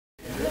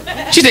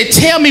She said,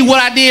 tell me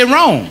what I did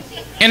wrong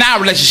in our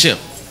relationship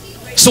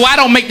so I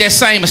don't make that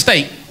same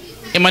mistake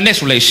in my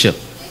next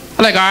relationship.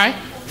 I'm like, all right,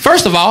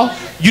 first of all,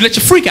 you let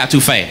your freak out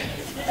too fast.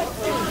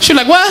 She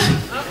was like, what?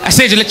 I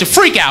said you let your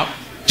freak out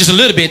just a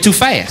little bit too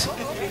fast.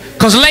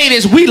 Because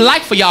ladies, we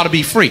like for y'all to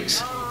be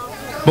freaks.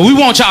 But we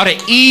want y'all to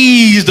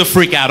ease the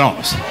freak out on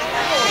us.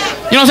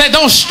 You know what I'm saying?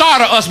 Don't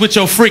startle us with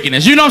your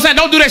freakiness. You know what I'm saying?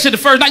 Don't do that shit the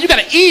first night. You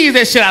gotta ease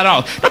that shit out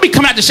on us. Don't be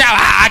coming out the shower,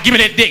 give me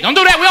that dick. Don't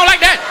do that. We don't like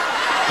that.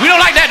 We don't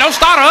like that. Don't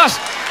startle us.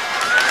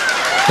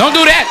 Don't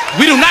do that.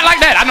 We do not like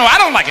that. I know I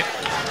don't like it.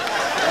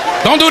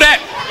 Don't do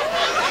that.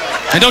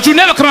 And don't you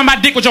never come at my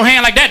dick with your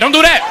hand like that. Don't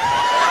do that.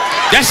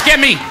 That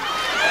scared me.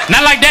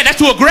 Not like that. That's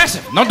too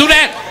aggressive. Don't do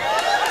that.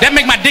 That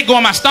make my dick go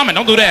in my stomach.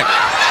 Don't do that.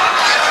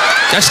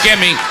 That scared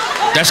me.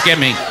 That scared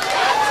me.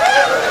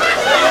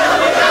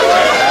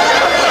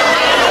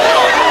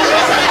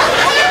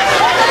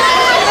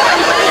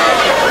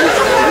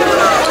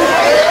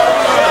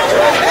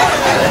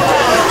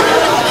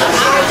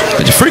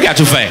 But you freak out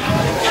too fast.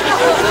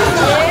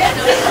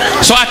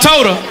 So I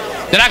told her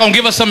that I'm gonna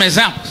give her some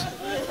examples.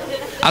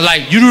 I was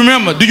like, do you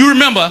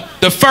remember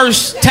the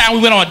first time we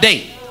went on a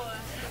date?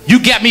 You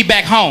got me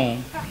back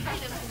home,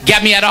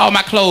 got me out of all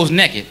my clothes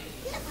naked,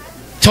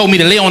 told me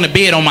to lay on the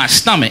bed on my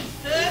stomach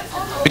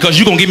because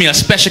you're gonna give me a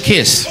special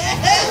kiss.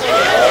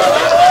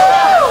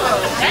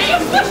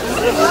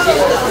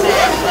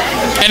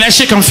 And that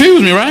shit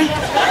confused me, right?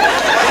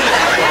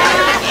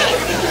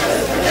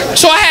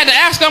 So I had to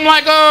ask her, I'm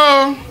like,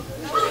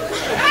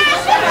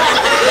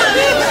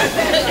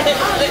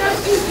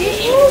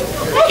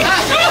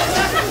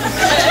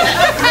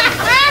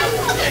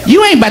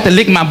 you ain't about to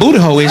lick my booty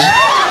hole, is you?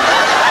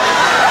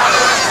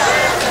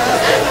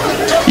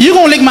 You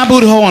gonna lick my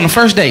booty hole on the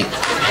first date? All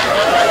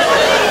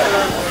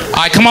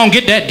right, come on,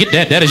 get that, get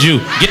that. That is you.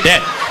 Get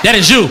that. That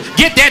is you.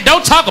 Get that.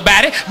 Don't talk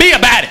about it. Be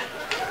about it.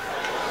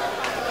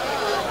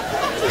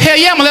 Hell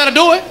yeah, I'm gonna let her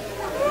do it.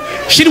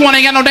 She the one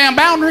ain't got no damn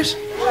boundaries.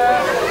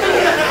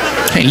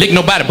 Ain't lick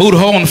nobody booty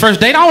hole on the first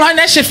date. I don't like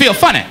that shit. Feel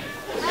funny.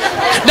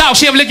 Dog,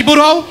 she ever lick your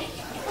booty hole?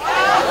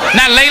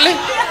 Not lately.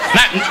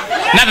 Not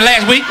the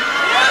last week.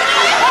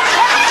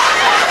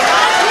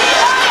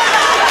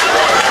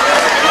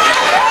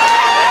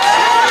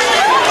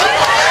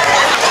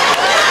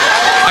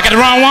 I got the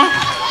wrong one.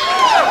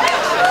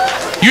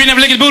 You ain't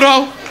never licked your booty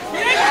hole?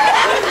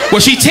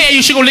 Well, she tell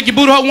you she gonna lick your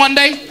booty hole one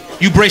day,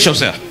 you brace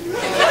yourself.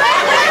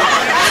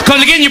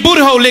 Cause getting your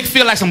booty hole licked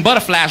feel like some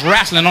butterflies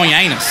wrestling on your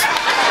anus.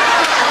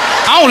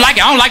 I don't like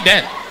it. I don't like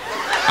that.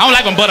 I don't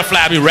like when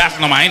butterflies be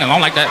wrestling on my anus. I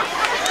don't like that.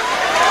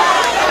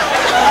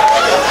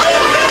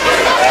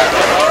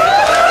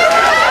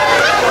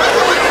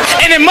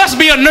 And it must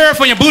be a nerve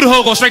when your booty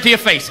hole go straight to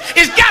your face.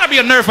 It's gotta be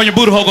a nerve when your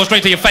booty hole go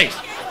straight to your face.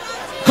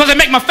 Cause it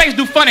make my face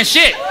do funny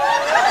shit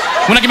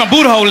when I get my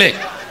booty hole licked.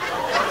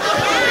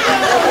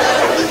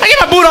 I get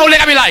my booty hole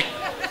licked, I be like,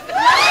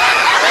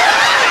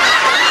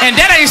 and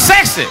that ain't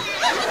sexy.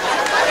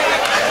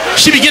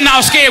 She be getting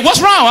all scared.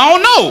 What's wrong? I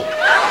don't know.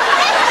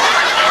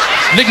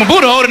 Lick my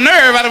booty hole, the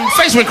nerve out of my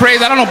face went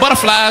crazy. I don't know,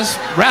 butterflies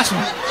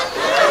wrestling.